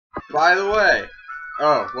By the way,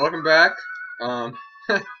 welcome back.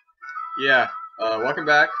 Yeah, welcome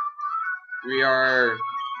back. I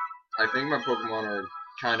think my Pokemon are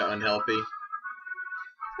kind of unhealthy.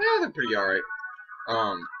 Yeah, they're pretty alright.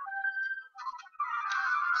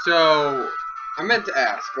 So, I meant to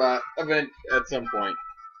ask, but at some point,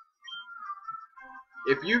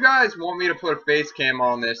 if you guys want me to put a face cam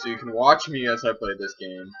on this so you can watch me as I play this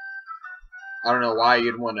game, I don't know why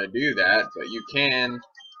you'd want to do that, but you can.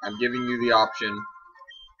 I'm giving you the option.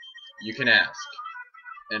 You can ask.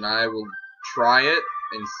 And I will try it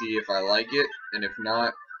and see if I like it, and if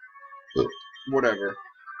not, whatever.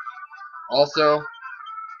 Also,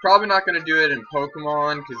 probably not going to do it in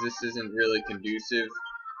Pokemon, because this isn't really conducive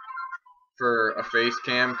for a face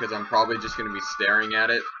cam, because I'm probably just going to be staring at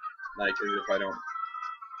it, like, as if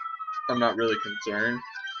I'm not really concerned,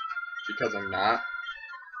 because I'm not.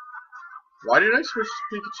 Why did I switch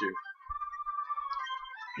to Pikachu?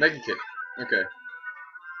 Mega Kick. Okay.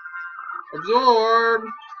 Absorb!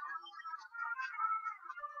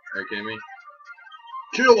 Are you kidding me?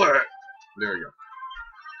 Kill it! There we go.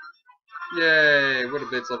 Yay! What a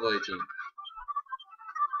bit's level 18.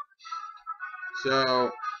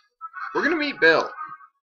 So, we're gonna meet Bill,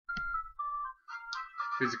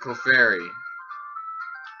 who's a Clefairy.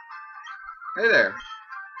 Hey there.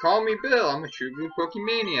 Call me Bill. I'm a true blue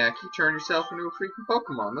Pokemaniac. You turned yourself into a freaking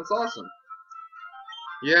Pokemon. That's awesome.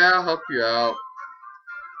 Yeah, I'll help you out.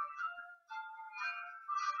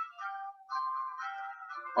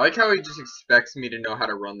 I like how he just expects me to know how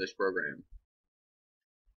to run this program.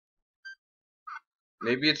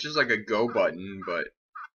 Maybe it's just like a go button, but...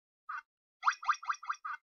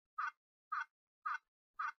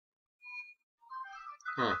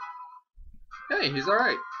 Huh. Hey, he's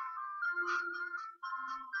alright.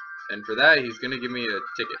 And for that, he's gonna give me a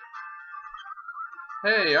ticket.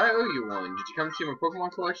 Hey, I owe you one. Did you come see my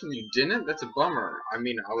Pokemon collection? You didn't? That's a bummer. I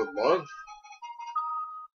mean, I'd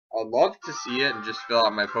love to see it and just fill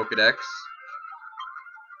out my Pokedex.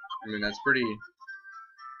 I mean, that's pretty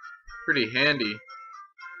handy.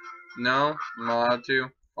 No? I'm not allowed to?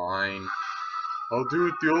 Fine. I'll do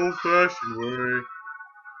it the old-fashioned way.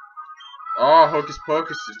 Oh, Hocus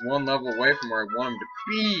Pocus is one level away from where I want him to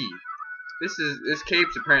be. This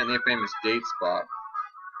cape's apparently a famous date spot.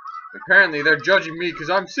 Apparently they're judging me because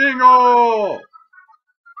I'm single!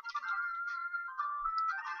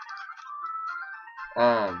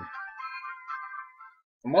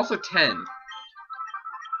 I'm also 10.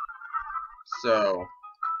 So...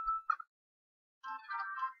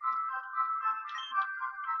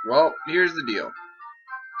 Well, here's the deal.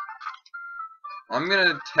 I'm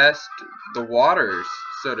gonna test the waters,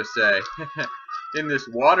 so to say, in this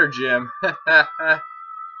water gym.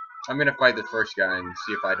 I'm gonna fight the first guy and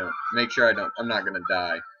see if I'm not gonna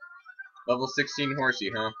die. Level 16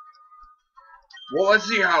 Horsey, huh? Well, let's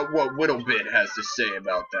see what Whittlebit has to say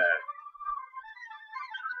about that.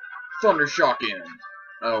 Thundershock in.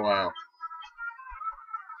 Oh, wow.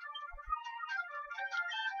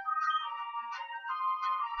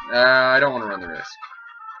 I don't want to run the risk.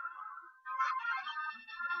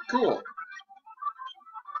 Cool.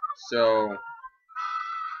 So,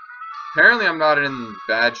 apparently I'm not in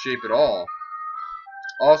bad shape at all.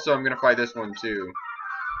 Also, I'm going to fight this one too.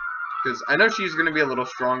 Because I know she's going to be a little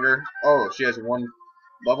stronger. Oh, she has one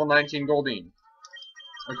level 19 Goldeen.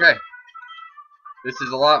 Okay. This is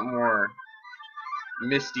a lot more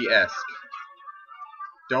Misty-esque.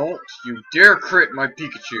 Don't you dare crit my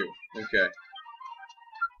Pikachu. Okay.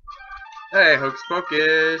 Hey, Hocus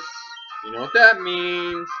Pocus. You know what that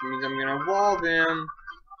means. It means I'm gonna evolve him.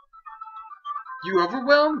 You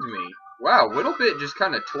overwhelmed me. Wow, Whittlebit just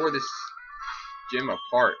kind of tore this gym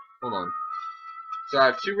apart. Hold on. So I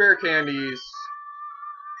have 2 rare candies.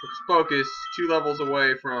 Hocus Pocus, 2 levels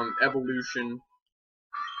away from evolution.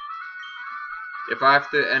 If I have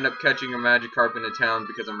to end up catching a Magikarp in a town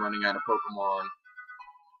because I'm running out of Pokemon,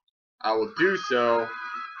 I will do so.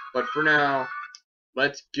 But for now,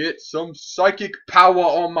 let's get some psychic power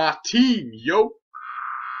on my team, yo!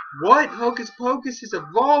 What? Hocus Pocus is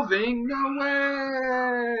evolving? No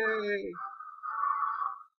way!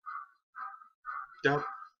 Da,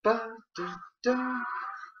 ba, da, da.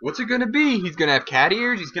 What's it gonna be? He's gonna have cat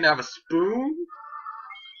ears? He's gonna have a spoon?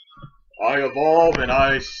 I evolve and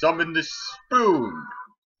I summon the spoon.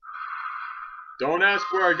 Don't ask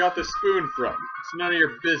where I got the spoon from. It's none of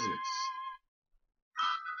your business.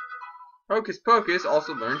 Hocus Pocus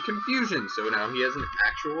also learned Confusion, so now he has an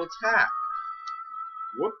actual attack.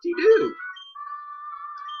 Whoop-de-doo.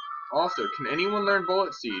 Also, can anyone learn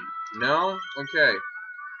Bullet Seed? No? Okay.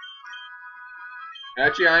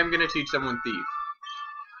 Actually, I'm gonna teach someone Thief.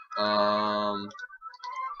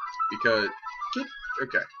 Because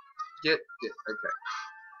okay. Get okay.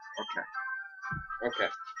 Okay. Okay.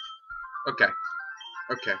 Okay.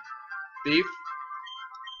 Okay. Thief.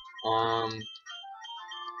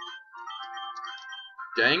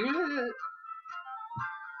 Dang it.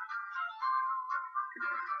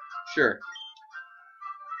 Sure.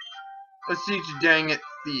 Let's teach you, dang it,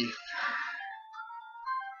 thief.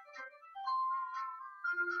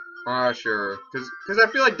 Sure. Cause I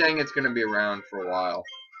feel like dang it's gonna be around for a while.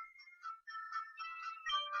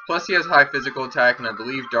 Plus he has high physical attack, and I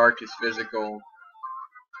believe dark is physical.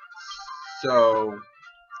 So,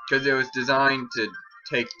 because it was designed to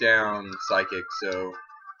take down psychic, so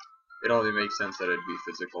it only makes sense that it'd be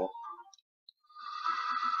physical.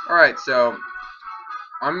 Alright, so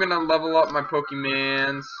I'm gonna level up my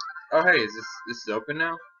Pokemans. Oh hey, is this is open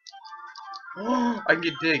now? Oh, I can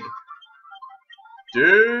get dig.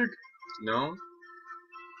 Dig? No?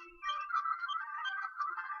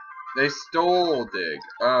 They stole dig.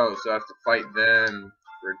 Oh, so I have to fight them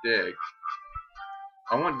for dig.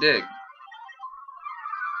 I want dig.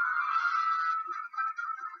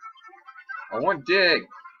 I want dig.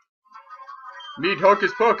 Meet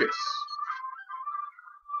Hocus Pocus.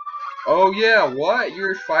 Oh yeah, what?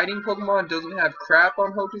 Your fighting Pokemon doesn't have crap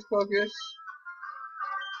on Hocus Pocus?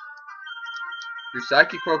 Your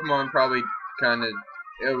psychic Pokemon probably kinda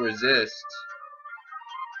it'll resist.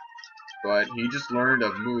 But he just learned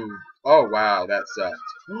a move. Oh wow, that sucked.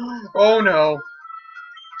 Oh no.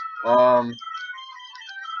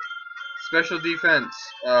 Special defense.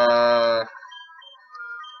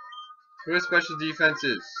 Who has special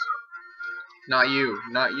defenses? Not you,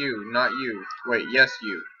 not you, not you. Wait, yes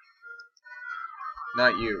you.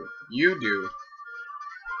 Not you. You do.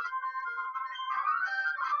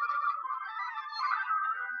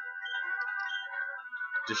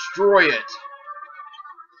 Destroy it!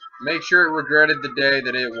 Make sure it regretted the day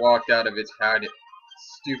that it walked out of its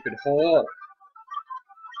stupid hole.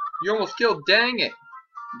 You almost killed Dang It!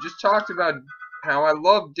 You just talked about how I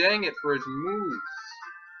love Dang It for his moves.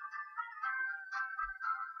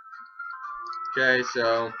 Okay,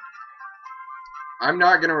 so I'm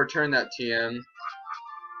not gonna return that TM.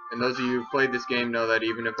 And those of you who played this game know that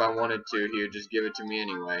even if I wanted to, he would just give it to me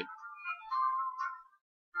anyway.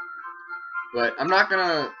 But I'm not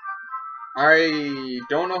gonna... I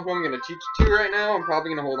don't know who I'm gonna teach it to right now. I'm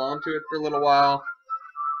probably gonna hold on to it for a little while.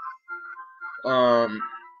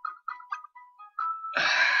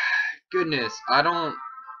 Goodness, I don't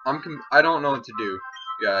know what to do,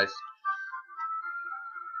 guys.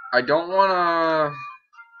 I don't wanna...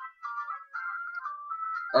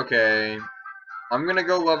 Okay, I'm gonna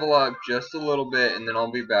go level up just a little bit, and then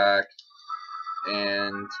I'll be back,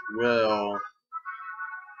 and we'll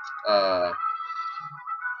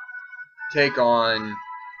take on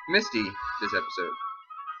Misty this episode.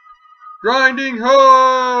 Grinding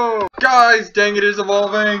ho! Guys, dang it is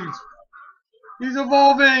evolving! He's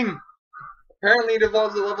evolving! Apparently it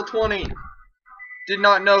evolves at level 20. Did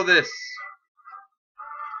not know this.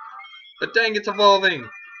 But dang, it's evolving.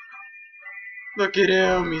 Look at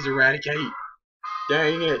him, he's Eradicate.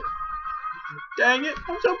 Dang it. Dang it,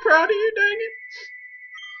 I'm so proud of you, dang it.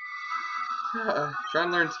 Try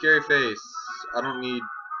and learn Scary Face. I don't need...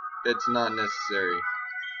 It's not necessary.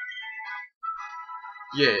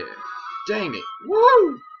 Yeah. Dang it.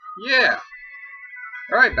 Woo! Yeah.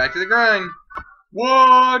 Alright, back to the grind.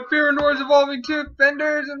 What? FireRed's evolving too.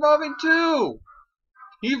 Fender's evolving too.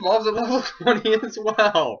 He evolves at level 20 as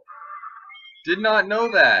well. Did not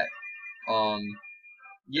know that.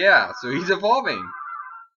 Yeah, so he's evolving.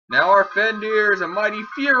 Now our Fendir is a mighty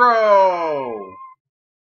Fearow.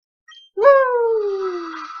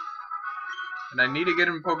 Woo! And I need to get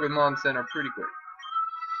him Pokemon Center pretty quick.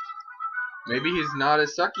 Maybe he's not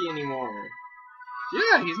as sucky anymore.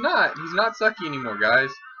 Yeah, he's not. He's not sucky anymore, guys.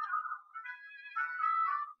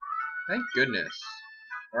 Thank goodness.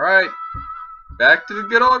 Alright. Back to the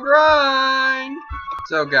good old grind!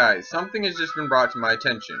 So guys, something has just been brought to my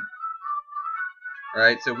attention.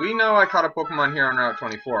 Alright, so we know I caught a Pokemon here on Route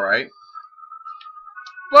 24, right?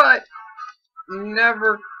 But,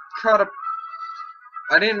 never caught a...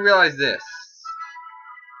 I didn't realize this.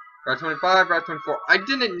 Route 25, Route 24. I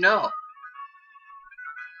didn't know.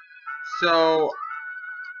 So,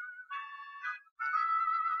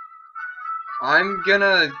 I'm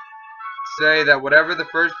gonna say that whatever the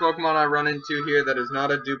first Pokemon I run into here that is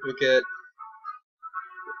not a duplicate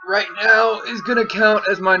right now is gonna count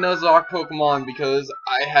as my Nuzlocke Pokemon because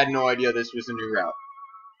I had no idea this was a new route.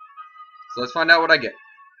 So let's find out what I get.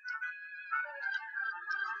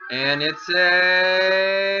 And it's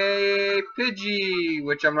a Pidgey,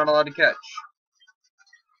 which I'm not allowed to catch.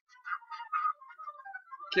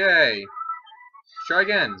 Okay. Try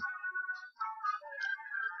again.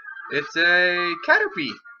 It's a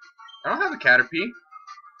Caterpie. I don't have a Caterpie.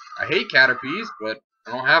 I hate Caterpies, but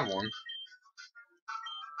I don't have one.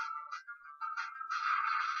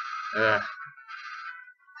 Ugh.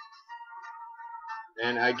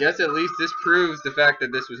 And I guess at least this proves the fact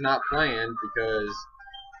that this was not planned, because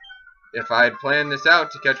if I had planned this out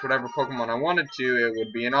to catch whatever Pokemon I wanted to, it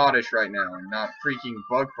would be an Oddish right now, and not freaking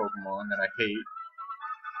bug Pokemon that I hate.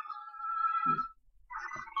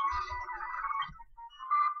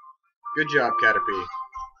 Good job, Caterpie.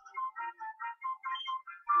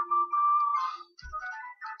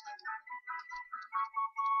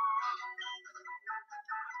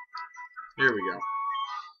 Here we go.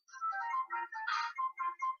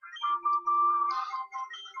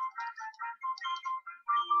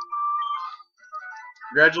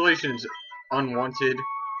 Congratulations, Unwanted.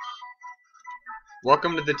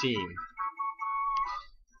 Welcome to the team.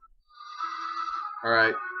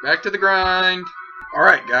 Alright, back to the grind.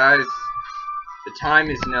 Alright, guys. The time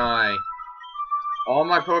is nigh. All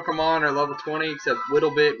my Pokemon are level 20 except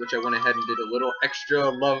Whittlebit, which I went ahead and did a little extra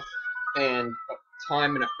love and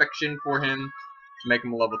time and affection for him to make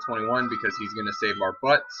him a level 21 because he's gonna save our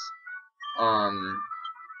butts. I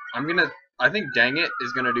think Dang It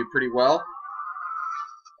is gonna do pretty well.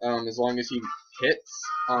 As long as he hits.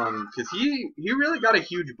 Because he really got a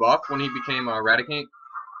huge buff when he became Eradicate.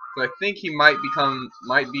 So I think he might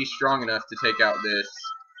be strong enough to take out this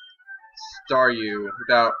Staryu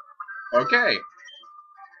without. Okay.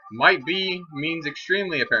 Might be means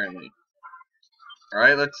extremely, apparently.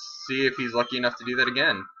 Alright, let's see if he's lucky enough to do that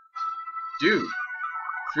again. Dude,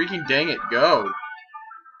 freaking dang it, go.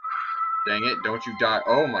 Dang it, don't you die.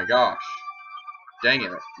 Oh my gosh. Dang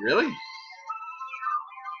it, really?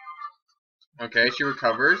 Okay, she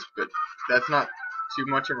recovers, but that's not too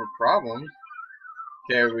much of a problem.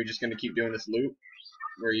 Okay, are we just going to keep doing this loop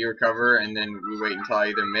where you recover and then we wait until I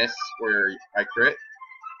either miss or I crit?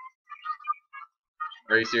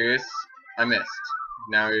 Are you serious? I missed.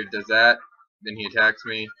 Now he does that, then he attacks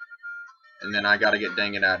me, and then I gotta get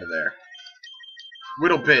Dang It out of there.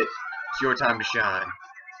 Whittlebit, it's your time to shine.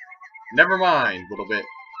 Never mind, Whittlebit.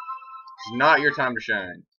 It's not your time to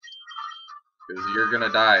shine. Because you're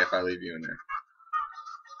gonna die if I leave you in there.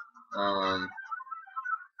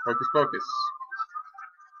 Hocus Pocus.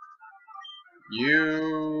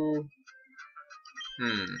 You...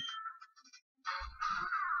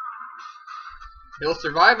 He'll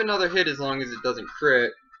survive another hit as long as it doesn't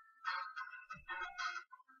crit.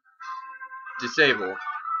 Disable.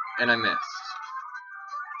 And I missed.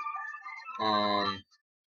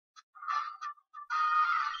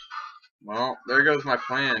 Well, there goes my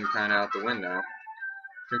plan kinda out the window.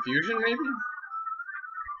 Confusion, maybe?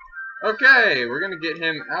 Okay, we're gonna get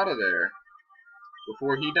him out of there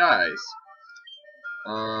before he dies.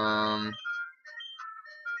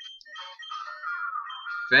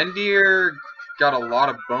 Fendir got a lot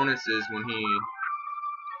of bonuses when he...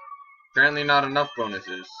 Apparently not enough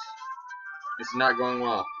bonuses. It's not going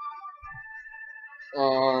well.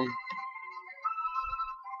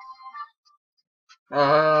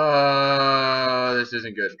 This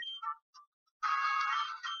isn't good.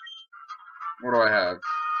 What do I have?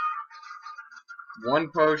 One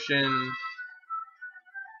potion.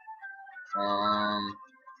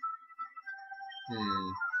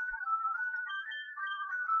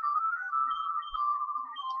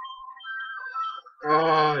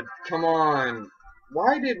 Oh, come on.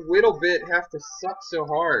 Why did Whittlebit have to suck so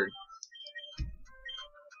hard?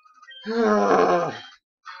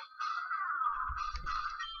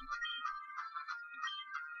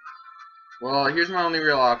 Well, here's my only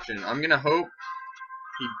real option. I'm gonna hope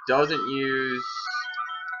he doesn't use...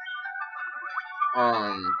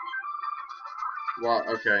 Well,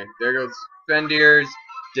 okay. There goes Fendir's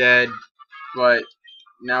dead, but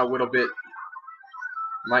now Whittlebit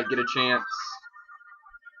might get a chance.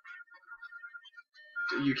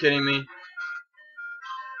 Are you kidding me?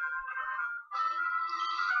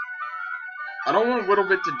 I don't want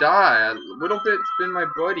Whittlebit to die. Whittlebit's been my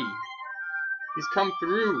buddy. He's come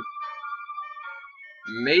through.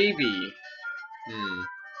 Maybe.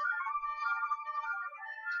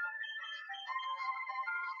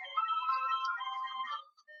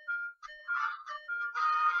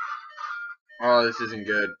 Oh, this isn't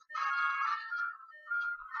good.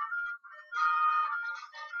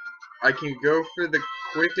 I can go for the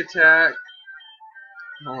quick attack.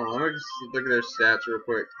 Hold on, let me just look at their stats real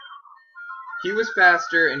quick. He was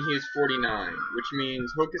faster and he was 49, which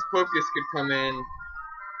means Hocus Pocus could come in.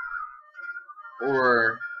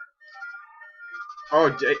 Or...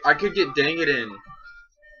 Oh, I could get Dang It in.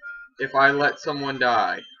 if I let someone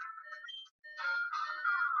die.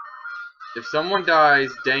 If someone dies,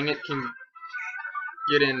 dang it can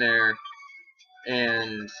get in there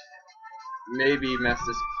and maybe mess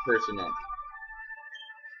this person up.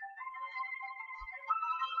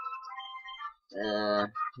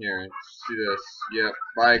 Here, let's do this. Yep,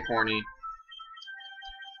 bye, corny.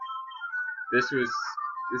 This is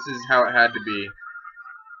how it had to be.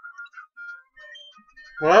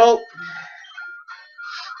 Well,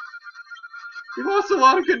 we lost a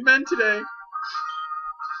lot of good men today.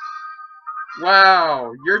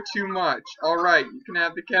 Wow, you're too much. Alright, you can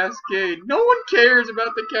have the Cascade. No one cares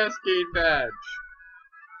about the Cascade badge.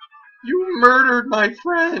 You murdered my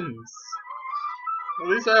friends. At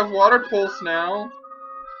least I have Water Pulse now.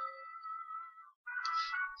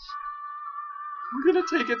 We're gonna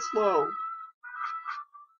take it slow.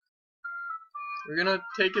 We're gonna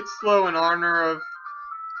take it slow in honor of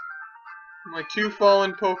my 2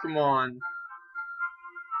 fallen Pokemon.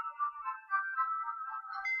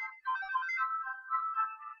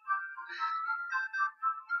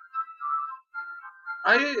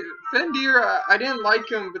 Fendir, I didn't like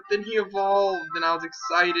him, but then he evolved, and I was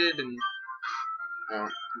excited, and... Oh,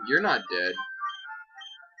 you're not dead.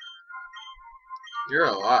 You're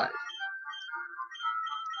alive.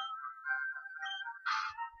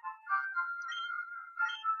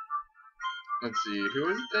 Let's see, who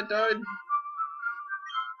is it that died?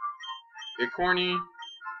 Corny.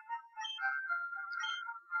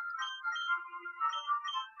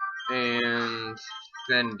 And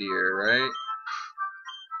Fendir, right?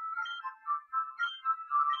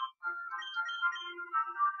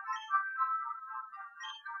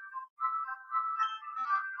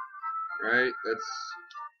 Right, that's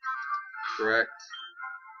correct.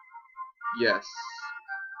 Yes.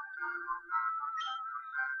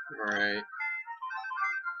 Alright.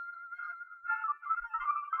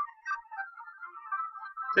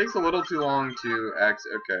 Takes a little too long to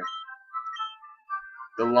access. Okay.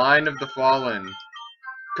 The Line of the Fallen.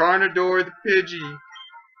 Carnador the Pidgey.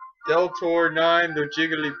 Deltor 9 the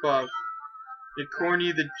Jigglypuff.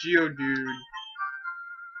 Corny the Geodude.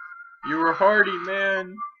 You were hardy,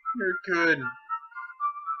 man. You're good.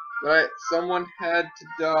 But someone had to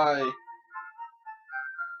die.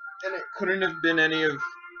 And it couldn't have been any of...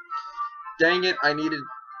 Dang it, I needed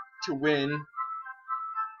to win.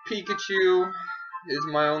 Pikachu is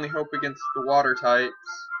my only hope against the water types.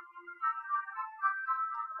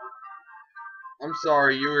 I'm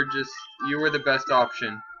sorry, you were the best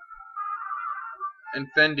option. And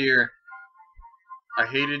Fendir, I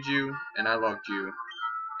hated you, and I loved you.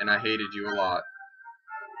 And I hated you a lot.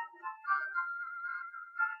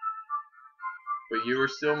 But you were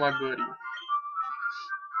still my buddy.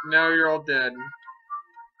 Now you're all dead.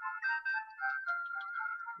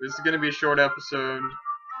 This is gonna be a short episode,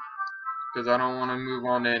 because I don't want to move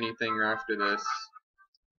on to anything after this.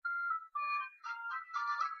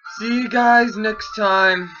 See you guys next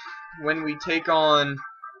time when we take on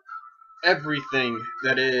everything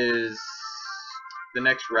that is the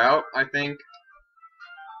next route, I think.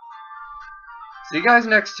 See you guys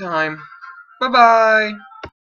next time. Bye-bye.